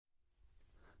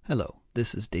Hello,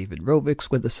 this is David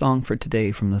Rovics with a song for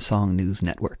today from the Song News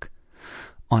Network.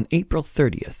 On April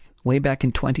 30th, way back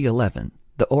in 2011,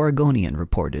 the Oregonian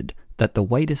reported that the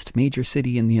whitest major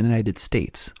city in the United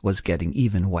States was getting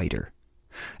even whiter.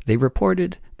 They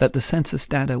reported that the census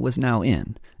data was now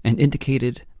in and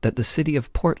indicated that the city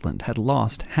of Portland had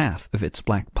lost half of its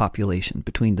black population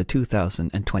between the 2000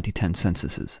 and 2010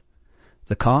 censuses.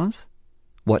 The cause?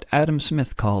 What Adam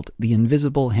Smith called the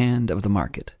invisible hand of the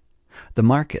market. The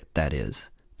market, that is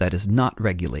not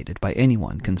regulated by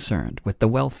anyone concerned with the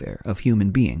welfare of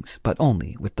human beings, but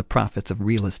only with the profits of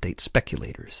real estate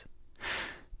speculators.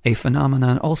 A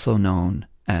phenomenon also known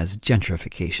as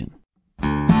gentrification.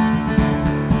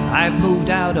 I've moved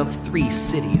out of 3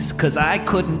 cities 'cause I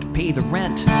couldn't pay the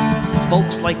rent.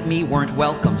 Folks like me weren't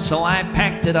welcome, so I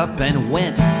packed it up and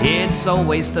went. It's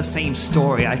always the same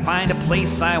story. I find a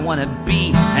place I want to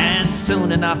be, and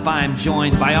soon enough I'm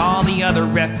joined by all the other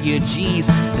refugees.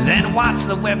 Then watch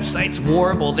the websites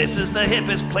warble, this is the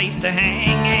hippest place to hang.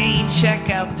 Hey, check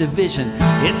out Division,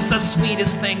 it's the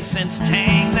sweetest thing since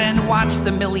Tang. Then watch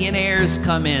the millionaires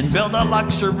come in, build a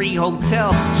luxury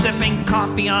hotel, sipping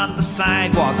coffee on the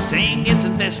sidewalk, saying,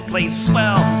 isn't this place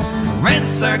swell?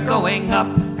 Rents are going up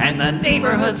and the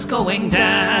neighborhood's going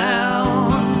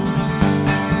down.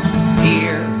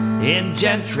 Here in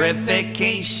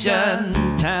gentrification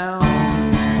town.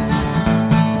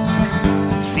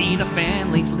 See the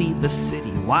families leave the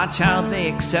city, watch how they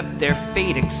accept their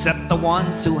fate, except the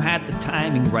ones who had the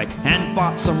timing right and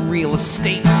bought some real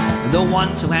estate. The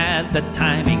ones who had the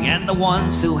timing and the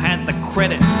ones who had the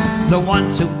credit, the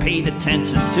ones who paid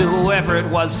attention to whoever it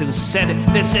was who said it.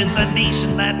 This is a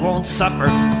nation that won't suffer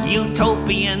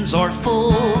utopians or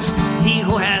fools. He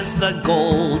who has the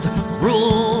gold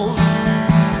rules.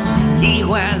 He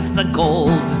who has the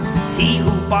gold, he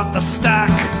who bought the stock,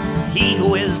 he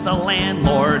who is the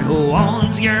landlord who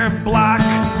owns your block.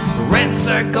 Rents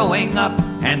are going up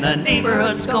and the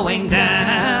neighborhood's going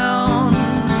down.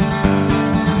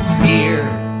 Here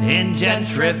in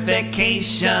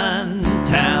gentrification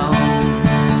town.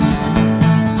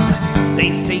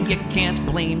 They say you can't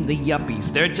blame the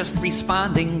yuppies, they're just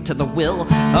responding to the will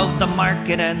of the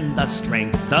market and the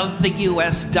strength of the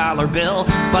US dollar bill.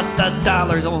 But the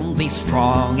dollar's only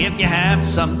strong if you have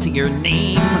some to your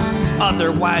name.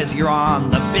 Otherwise you're on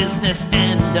the business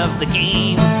end of the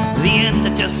game. The end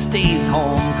that just stays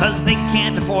home 'cause they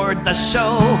can't afford the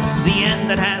show. The end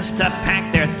that has to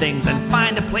pack their things and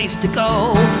find a place to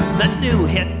go. The new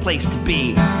hit place to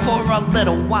be for a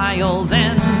little while,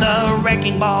 then the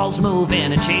wrecking balls move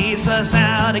in and chase us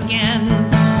out again.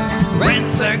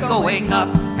 Rents are going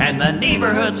up and the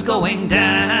neighborhood's going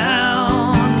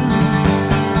down.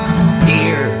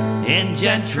 Here in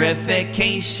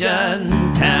gentrification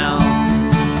town.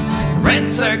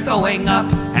 Rents are going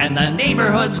up and the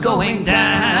neighborhood's going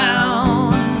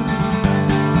down.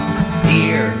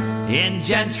 Here in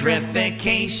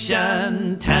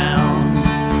gentrification town.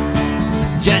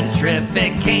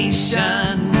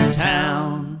 Gentrification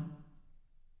town.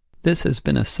 This has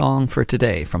been a song for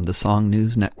today from the Song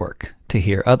News Network. To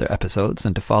hear other episodes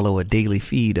and to follow a daily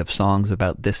feed of songs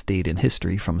about this date in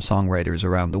history from songwriters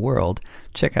around the world,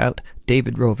 check out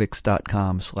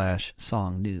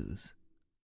davidrovics.com/songnews.